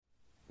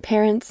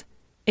Parents,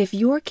 if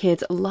your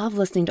kids love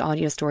listening to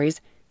audio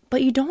stories,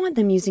 but you don't want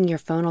them using your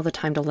phone all the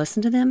time to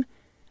listen to them,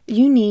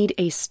 you need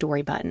a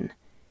Story Button.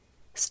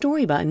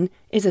 Story Button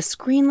is a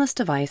screenless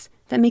device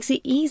that makes it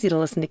easy to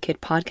listen to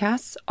kid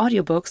podcasts,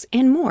 audiobooks,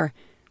 and more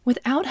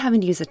without having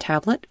to use a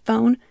tablet,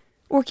 phone,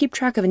 or keep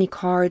track of any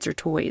cards or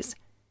toys.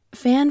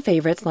 Fan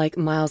favorites like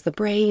Miles the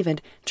Brave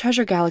and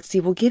Treasure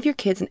Galaxy will give your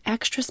kids an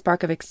extra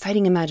spark of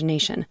exciting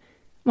imagination,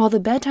 while the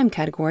bedtime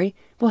category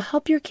will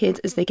help your kids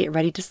as they get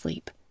ready to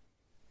sleep.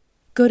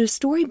 Go to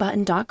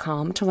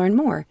storybutton.com to learn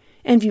more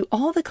and view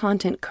all the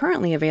content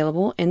currently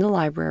available in the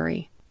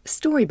library.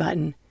 Story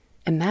Button.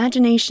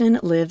 Imagination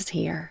lives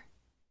here.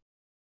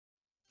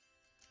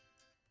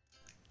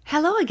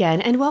 Hello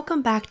again, and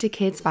welcome back to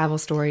Kids Bible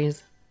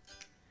Stories.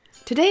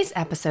 Today's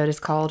episode is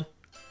called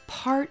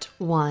Part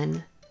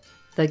 1,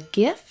 The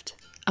Gift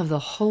of the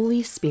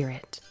Holy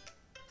Spirit.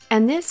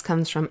 And this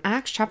comes from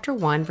Acts chapter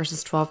 1,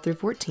 verses 12 through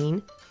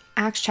 14,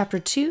 Acts chapter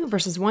 2,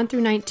 verses 1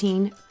 through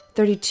 19,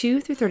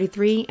 32 through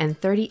 33, and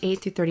 38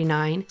 through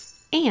 39,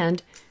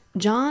 and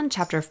John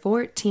chapter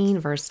 14,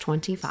 verse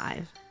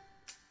 25.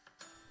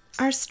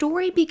 Our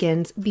story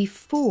begins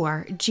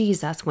before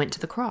Jesus went to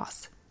the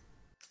cross.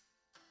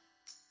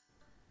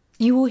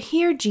 You will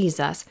hear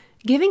Jesus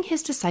giving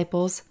his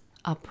disciples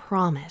a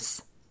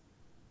promise,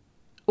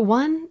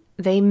 one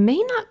they may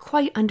not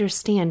quite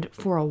understand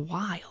for a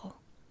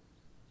while.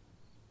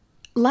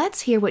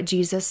 Let's hear what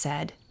Jesus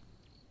said.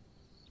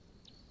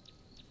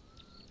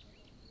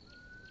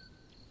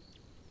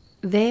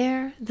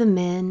 There the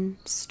men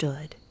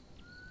stood,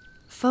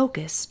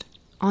 focused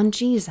on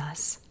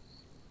Jesus,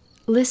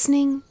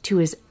 listening to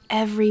his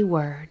every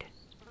word.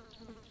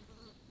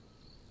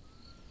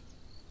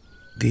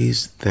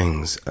 These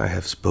things I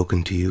have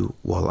spoken to you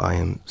while I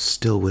am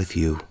still with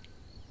you,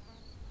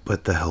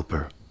 but the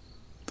Helper,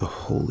 the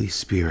Holy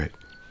Spirit,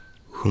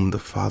 whom the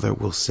Father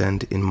will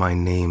send in my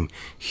name,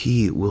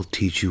 he will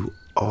teach you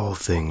all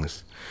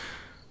things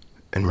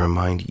and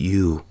remind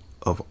you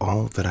of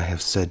all that I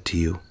have said to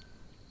you.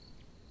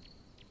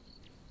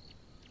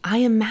 I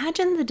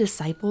imagine the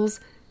disciples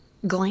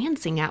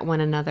glancing at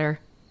one another,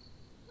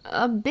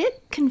 a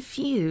bit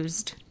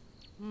confused.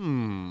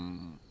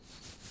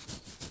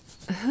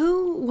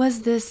 Who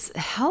was this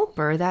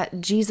helper that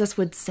Jesus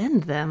would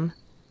send them?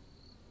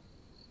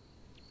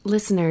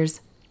 Listeners,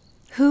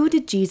 who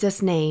did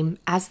Jesus name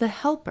as the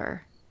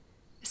helper?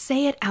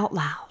 Say it out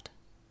loud.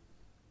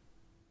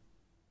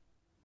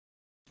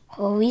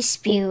 Holy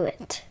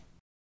Spirit.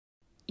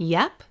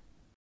 Yep.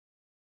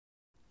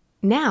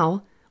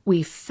 Now,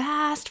 we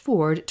fast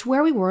forward to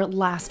where we were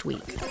last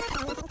week.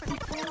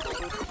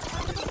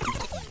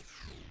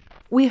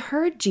 We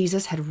heard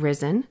Jesus had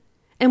risen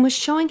and was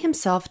showing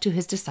himself to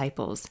his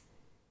disciples.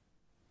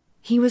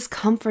 He was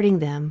comforting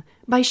them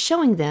by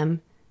showing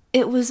them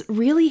it was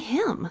really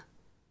him.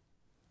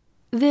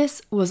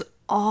 This was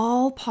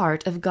all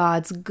part of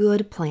God's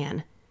good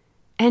plan,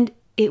 and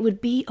it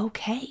would be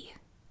okay.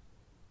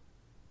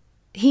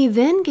 He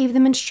then gave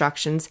them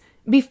instructions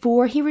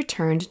before he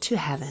returned to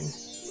heaven.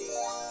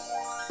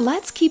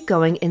 Let's keep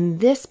going in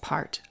this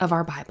part of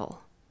our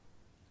Bible.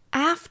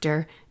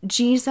 After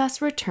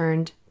Jesus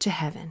returned to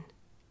heaven,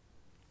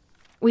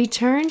 we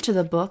turn to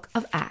the book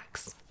of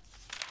Acts.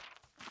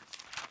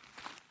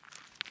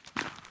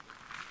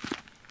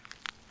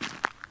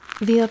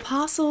 The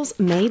apostles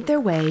made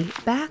their way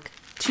back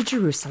to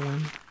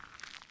Jerusalem.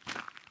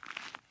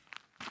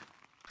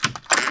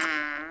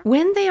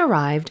 When they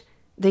arrived,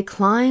 they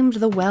climbed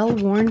the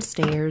well-worn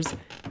stairs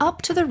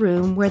up to the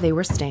room where they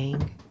were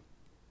staying.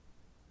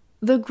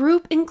 The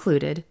group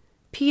included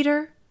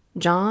Peter,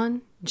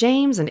 John,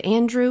 James and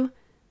Andrew,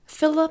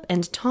 Philip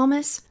and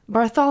Thomas,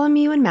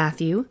 Bartholomew and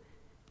Matthew,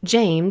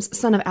 James,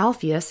 son of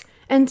Alphaeus,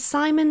 and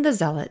Simon the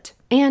Zealot,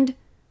 and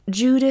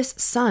Judas,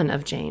 son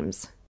of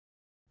James.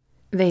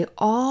 They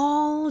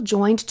all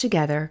joined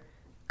together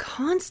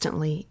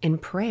constantly in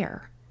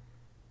prayer,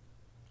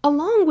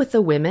 along with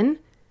the women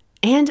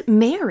and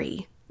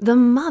Mary, the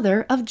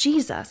mother of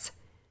Jesus,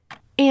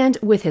 and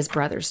with his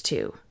brothers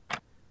too.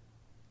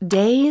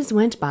 Days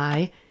went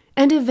by,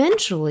 and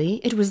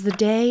eventually it was the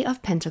day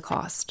of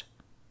Pentecost.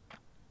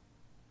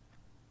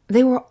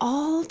 They were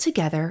all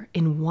together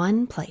in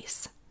one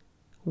place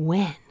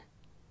when,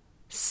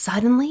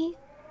 suddenly,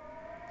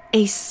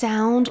 a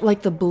sound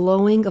like the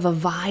blowing of a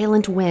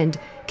violent wind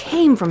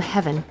came from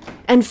heaven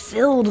and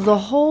filled the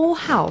whole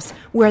house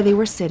where they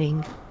were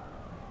sitting.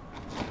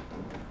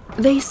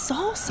 They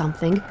saw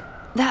something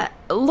that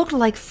looked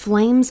like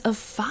flames of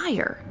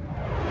fire.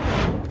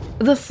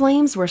 The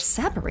flames were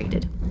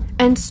separated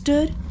and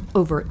stood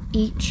over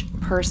each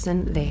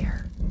person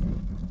there.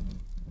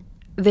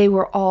 They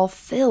were all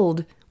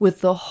filled with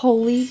the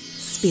Holy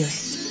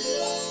Spirit.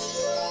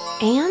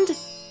 And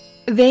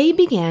they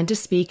began to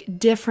speak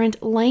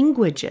different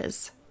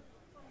languages.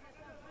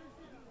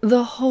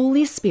 The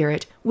Holy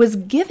Spirit was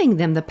giving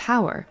them the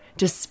power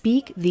to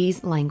speak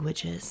these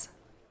languages.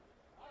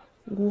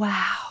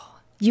 Wow,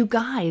 you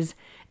guys,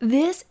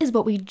 this is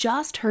what we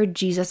just heard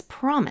Jesus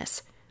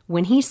promise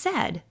when he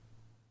said,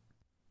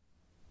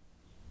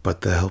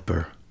 But the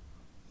Helper,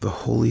 The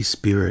Holy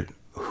Spirit,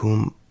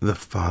 whom the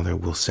Father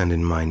will send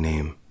in my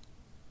name,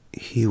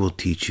 he will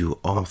teach you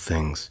all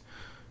things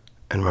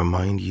and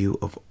remind you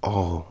of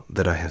all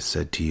that I have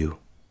said to you.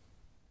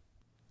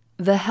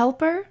 The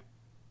Helper,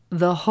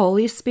 the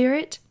Holy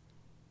Spirit,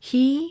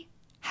 he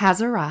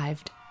has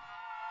arrived.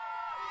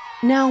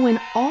 Now, when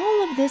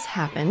all of this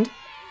happened,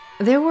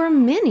 there were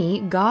many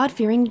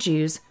God-fearing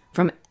Jews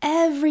from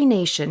every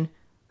nation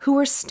who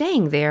were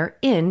staying there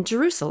in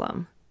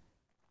Jerusalem.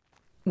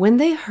 When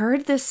they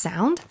heard this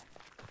sound,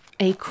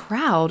 a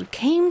crowd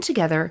came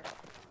together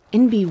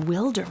in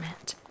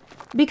bewilderment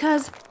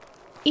because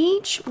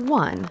each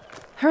one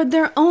heard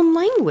their own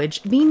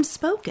language being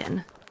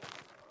spoken.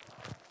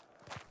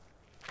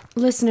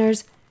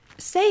 Listeners,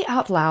 say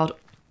out loud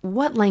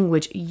what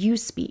language you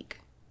speak.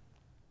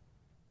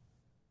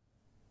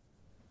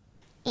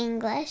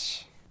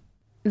 English.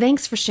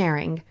 Thanks for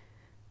sharing.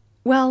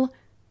 Well,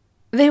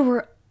 they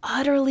were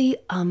utterly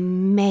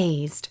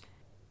amazed.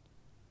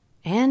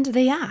 And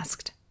they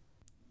asked,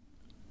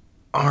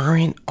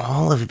 Aren't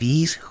all of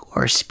these who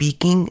are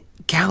speaking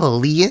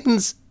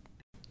Galileans?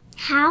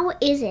 How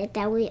is it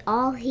that we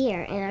all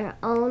hear in our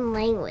own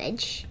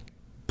language?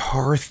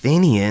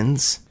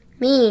 Parthenians,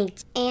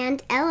 Medes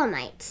and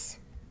Elamites,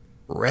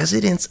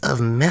 residents of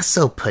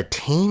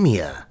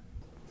Mesopotamia,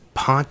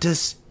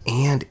 Pontus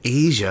and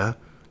Asia,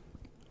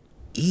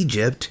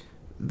 Egypt,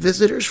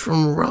 visitors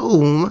from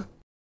Rome.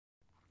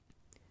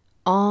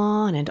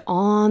 On and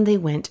on they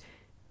went,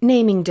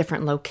 naming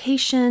different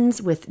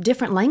locations with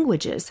different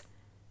languages,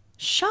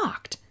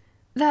 shocked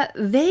that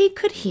they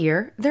could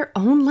hear their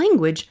own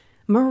language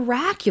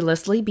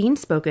miraculously being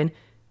spoken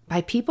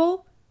by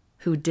people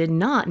who did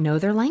not know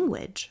their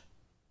language.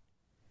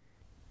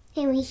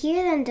 and we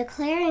hear them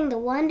declaring the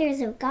wonders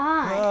of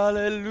God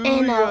Hallelujah.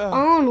 in our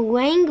own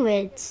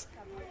language.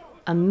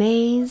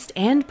 Amazed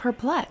and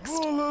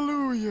perplexed,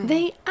 Hallelujah.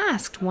 they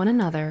asked one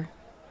another,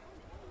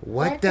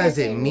 What does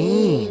it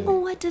mean?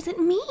 "What does it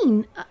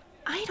mean?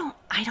 I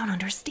don't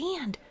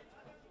understand."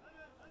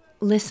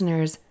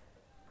 Listeners,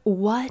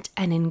 what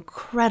an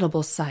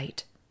incredible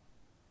sight.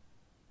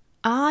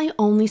 I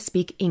only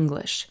speak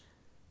English,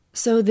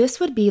 so this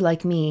would be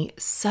like me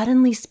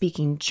suddenly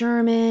speaking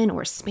German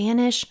or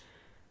Spanish,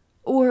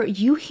 or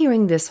you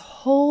hearing this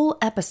whole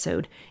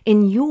episode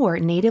in your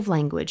native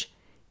language,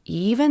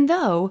 even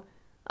though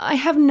I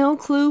have no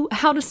clue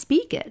how to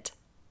speak it.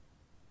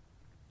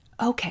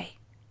 Okay,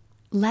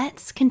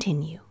 let's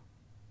continue.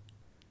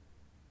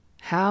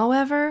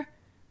 However,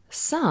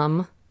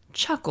 some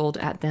chuckled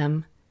at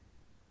them,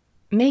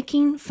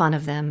 making fun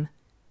of them,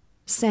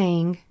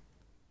 saying,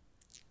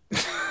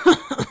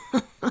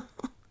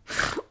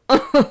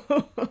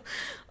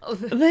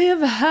 "They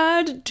have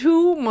had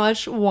too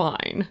much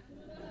wine."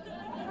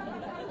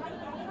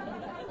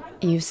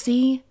 You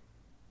see,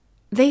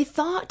 they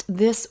thought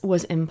this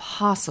was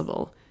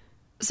impossible,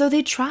 so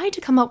they tried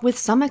to come up with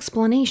some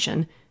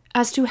explanation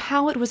as to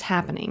how it was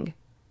happening.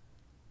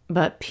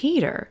 But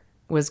Peter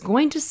was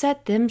going to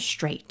set them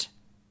straight.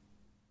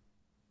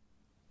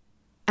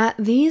 At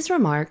these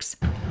remarks,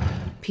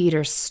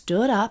 Peter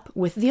stood up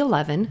with the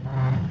 11,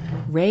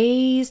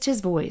 raised his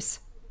voice,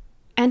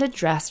 and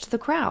addressed the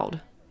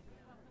crowd.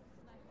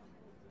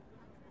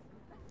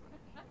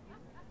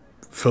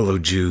 Fellow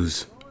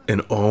Jews,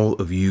 and all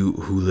of you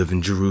who live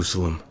in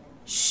Jerusalem,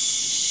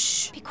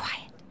 Be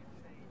quiet.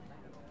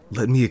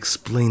 let me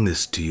explain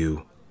this to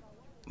you.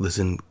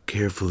 Listen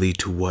carefully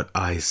to what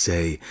I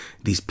say.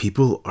 These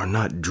people are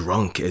not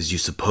drunk as you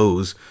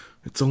suppose.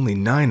 It's only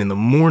 9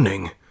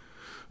 a.m.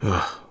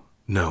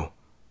 No.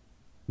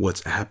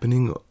 What's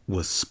happening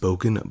was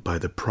spoken by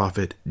the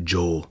prophet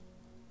Joel.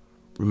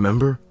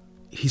 Remember,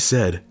 he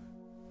said,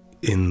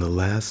 "In the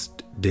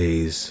last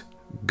days,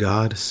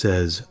 God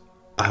says,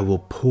 I will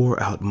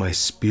pour out my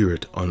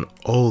spirit on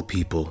all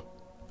people.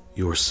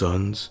 Your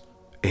sons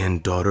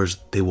and daughters,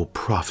 they will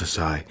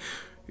prophesy.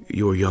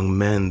 Your young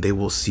men, they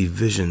will see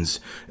visions,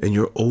 and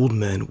your old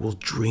men will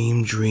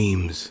dream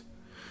dreams.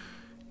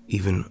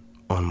 Even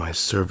on my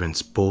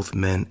servants, both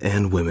men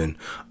and women,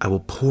 I will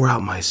pour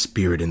out my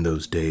spirit in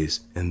those days,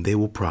 and they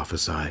will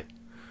prophesy.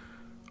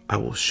 I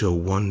will show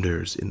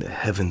wonders in the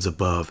heavens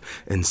above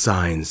and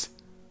signs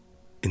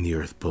in the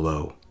earth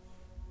below."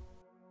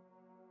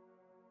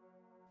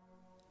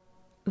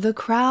 The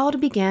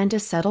crowd began to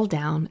settle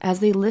down as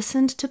they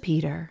listened to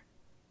Peter.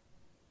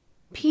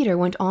 Peter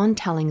went on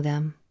telling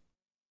them,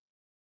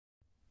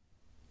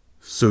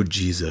 So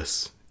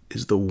Jesus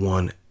is the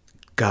one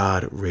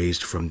God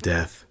raised from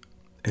death,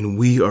 and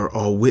we are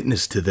all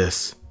witness to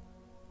this.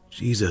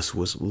 Jesus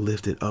was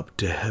lifted up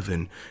to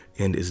heaven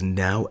and is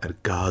now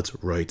at God's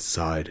right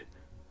side.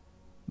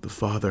 The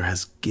Father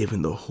has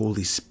given the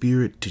Holy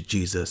Spirit to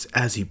Jesus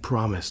as he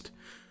promised.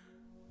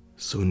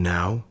 So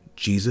now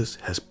Jesus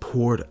has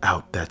poured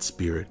out that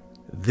Spirit.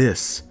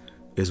 This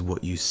is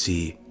what you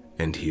see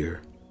and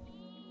hear.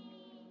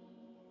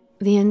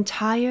 The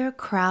entire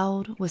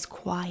crowd was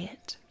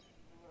quiet.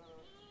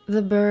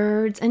 The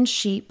birds and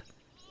sheep,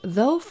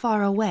 though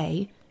far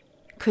away,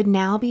 could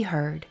now be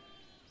heard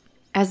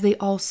as they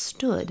all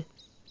stood,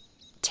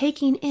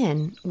 taking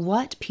in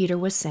what Peter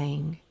was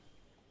saying.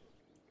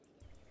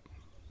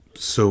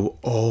 So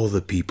all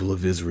the people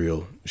of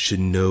Israel should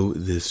know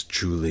this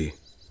truly.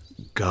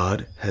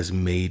 God has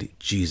made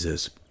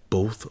Jesus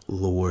both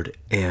Lord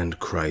and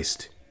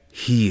Christ.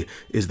 He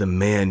is the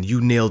man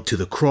you nailed to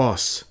the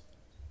cross.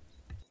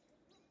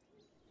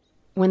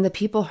 When the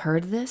people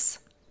heard this,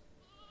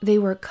 they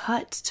were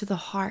cut to the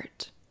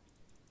heart.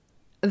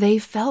 They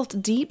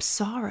felt deep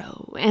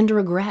sorrow and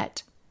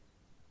regret.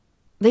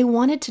 They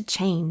wanted to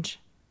change.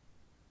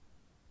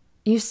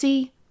 You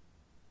see,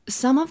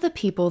 some of the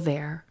people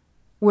there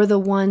were the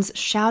ones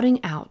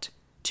shouting out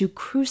to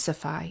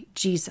crucify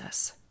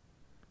Jesus.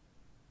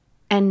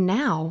 And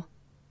now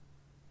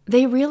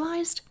they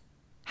realized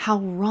how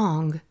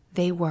wrong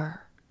they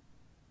were.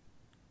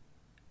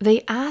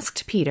 They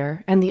asked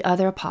Peter and the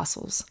other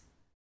apostles,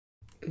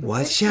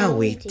 "What shall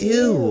we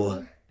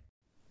do?"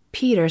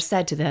 Peter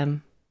said to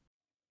them,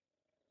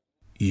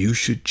 You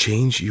should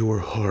change your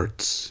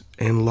hearts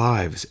and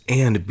lives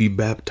and be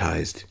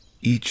baptized,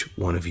 each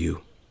one of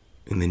you,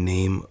 in the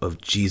name of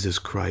Jesus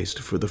Christ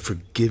for the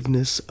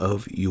forgiveness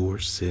of your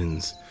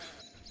sins,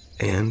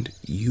 and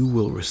you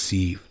will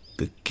receive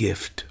the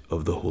gift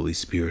of the Holy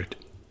Spirit.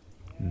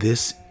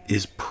 This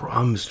is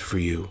promised for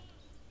you.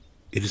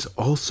 It is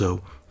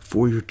also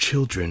for your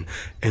children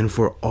and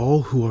for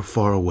all who are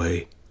far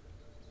away.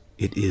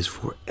 It is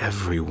for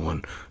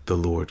everyone the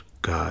Lord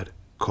God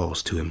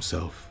calls to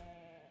himself.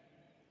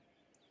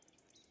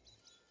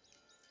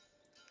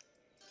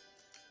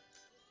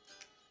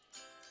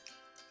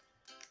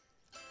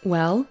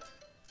 Well,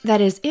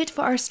 that is it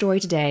for our story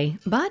today,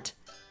 but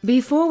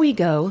before we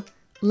go,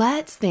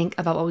 let's think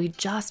about what we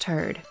just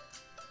heard.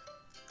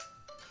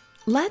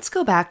 Let's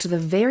go back to the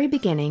very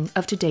beginning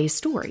of today's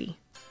story.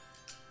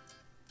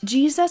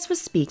 Jesus was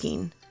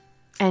speaking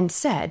and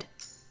said,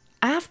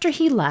 after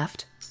he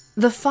left,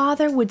 the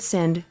Father would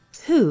send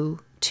who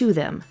to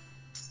them?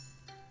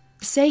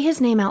 Say his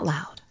name out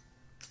loud.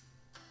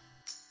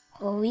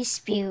 Holy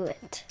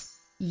Spirit.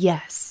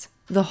 Yes,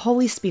 the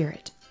Holy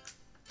Spirit.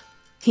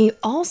 He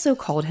also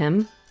called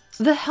him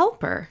the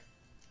Helper.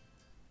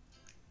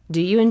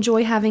 Do you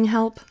enjoy having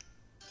help?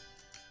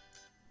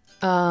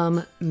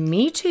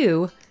 Me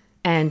too.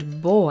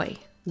 And boy,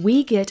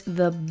 we get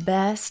the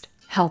best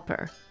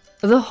helper,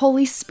 the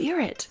Holy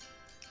Spirit.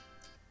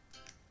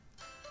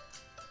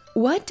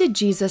 What did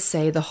Jesus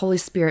say the Holy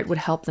Spirit would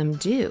help them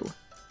do?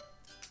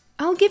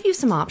 I'll give you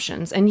some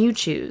options and you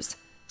choose.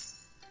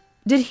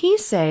 Did he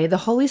say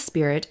the Holy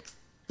Spirit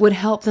would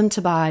help them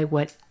to buy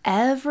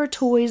whatever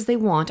toys they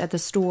want at the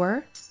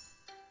store?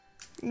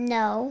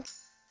 No.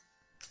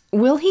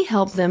 Will he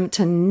help them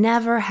to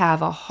never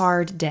have a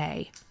hard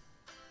day?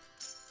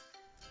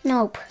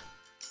 Nope.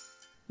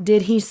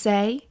 Did he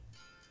say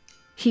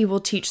he will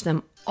teach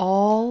them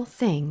all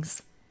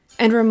things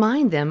and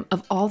remind them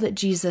of all that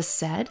Jesus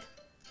said?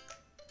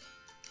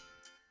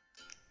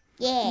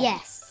 Yeah.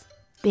 Yes.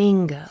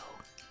 Bingo.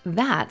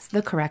 That's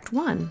the correct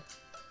one.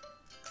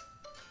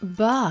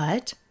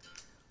 But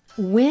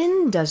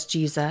when does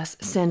Jesus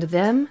send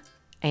them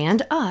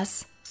and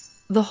us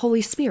the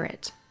Holy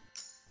Spirit?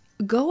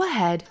 Go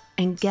ahead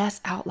and guess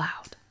out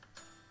loud.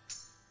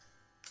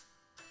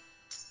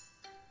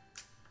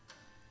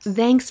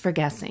 Thanks for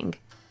guessing.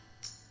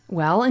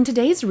 Well, in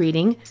today's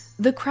reading,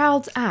 the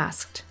crowds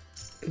asked,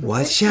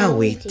 "What shall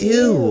we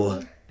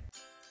do?"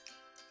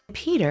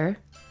 Peter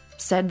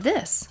said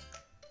this,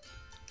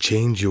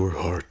 Change your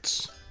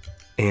hearts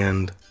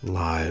and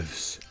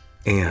lives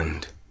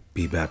and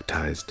be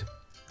baptized.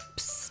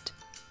 Psst,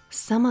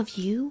 some of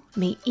you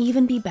may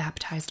even be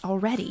baptized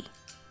already.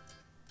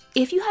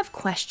 If you have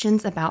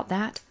questions about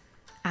that,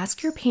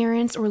 ask your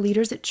parents or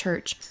leaders at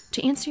church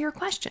to answer your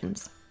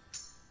questions.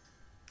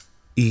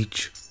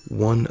 Each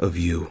one of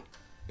you,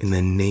 in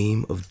the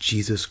name of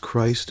Jesus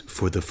Christ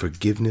for the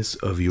forgiveness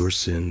of your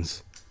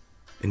sins,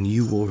 and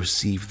you will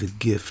receive the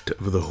gift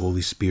of the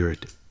Holy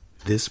Spirit.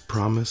 This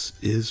promise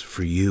is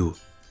for you.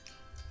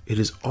 It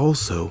is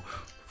also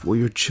for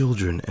your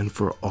children and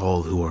for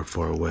all who are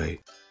far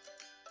away.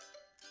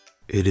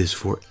 It is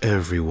for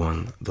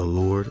everyone the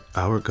Lord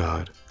our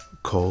God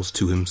calls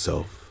to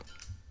himself.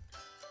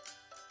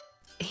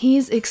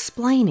 He's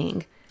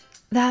explaining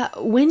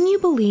that when you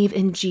believe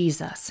in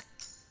Jesus,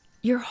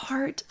 your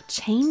heart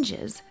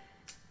changes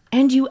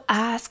and you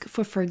ask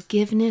for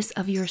forgiveness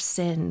of your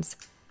sins,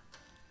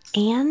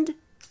 and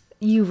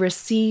you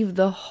receive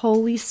the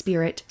Holy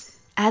Spirit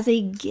as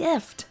a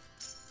gift.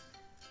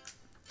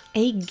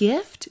 A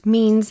gift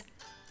means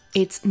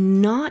it's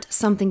not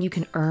something you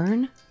can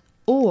earn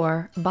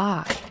or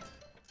buy.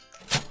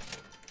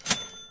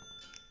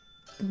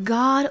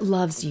 God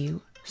loves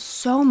you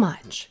so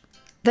much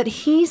that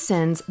he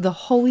sends the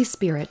Holy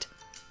Spirit,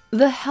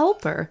 the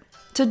Helper,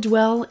 to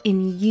dwell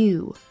in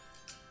you,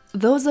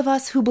 those of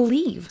us who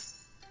believe.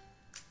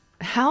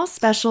 How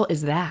special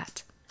is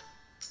that?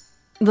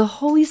 The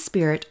Holy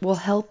Spirit will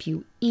help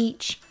you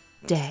each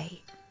day.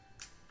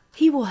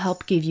 He will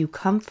help give you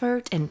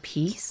comfort and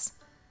peace,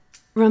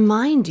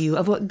 remind you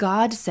of what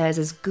God says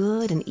is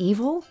good and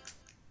evil.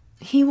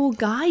 He will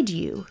guide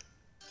you.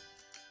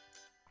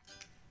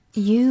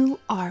 You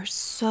are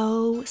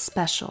so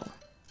special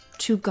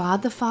to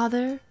God the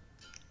Father,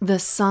 the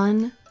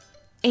Son,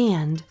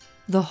 and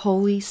the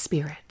Holy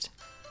Spirit.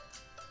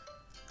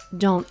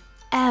 Don't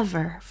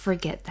ever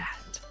forget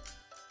that.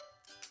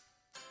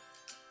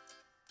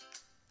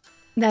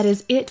 That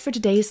is it for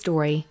today's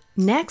story.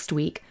 Next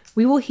week,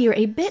 we will hear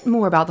a bit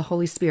more about the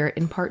Holy Spirit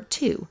in part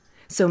 2,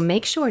 so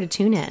make sure to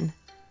tune in.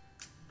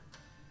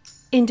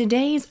 In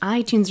today's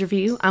iTunes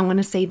review, I want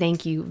to say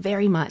thank you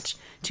very much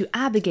to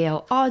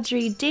Abigail,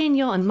 Audrey,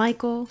 Daniel, and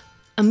Michael,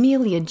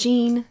 Amelia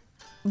Jean,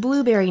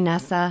 Blueberry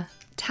Nessa,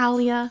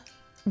 Talia,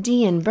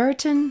 Dean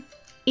Burton,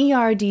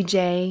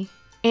 ERDJ,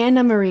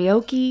 Anna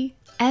Marioki,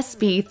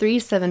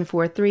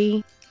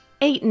 SB3743,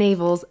 8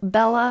 Navels,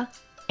 Bella,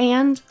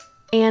 and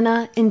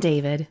Anna and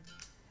David.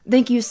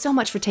 Thank you so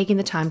much for taking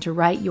the time to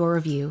write your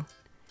review.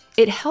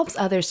 It helps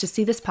others to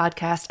see this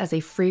podcast as a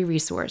free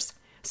resource.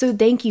 So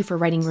thank you for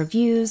writing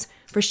reviews,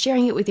 for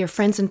sharing it with your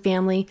friends and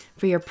family,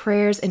 for your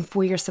prayers, and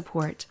for your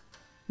support.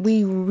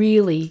 We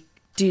really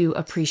do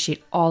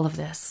appreciate all of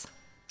this.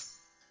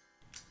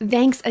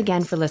 Thanks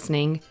again for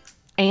listening,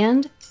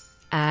 and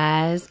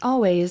as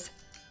always,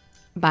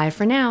 bye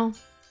for now.